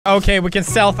Okay, we can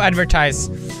self-advertise.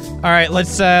 All right,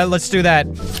 let's do that.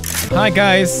 Hi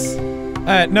guys.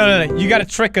 No. You gotta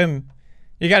trick him.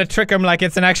 You gotta trick him like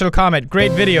it's an actual comment.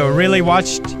 Great video. Really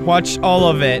watch all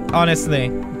of it. Honestly.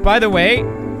 By the way,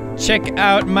 check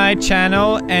out my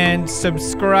channel and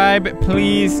subscribe.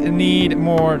 Please need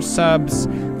more subs.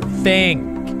 Thank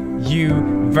you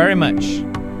very much.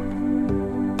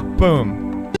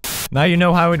 Boom. Now you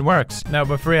know how it works. No,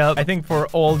 but for real, I think for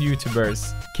all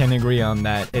YouTubers can agree on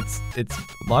that. It's a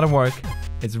lot of work.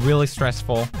 It's really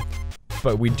stressful,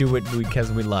 but we do it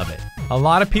because we love it. A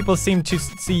lot of people seem to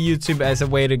see YouTube as a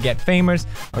way to get famous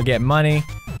or get money.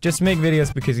 Just make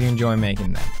videos because you enjoy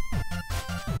making them.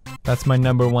 That's my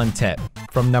 #1 tip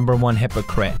from #1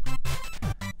 hypocrite.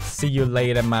 See you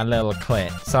later, my little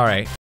clit. Sorry.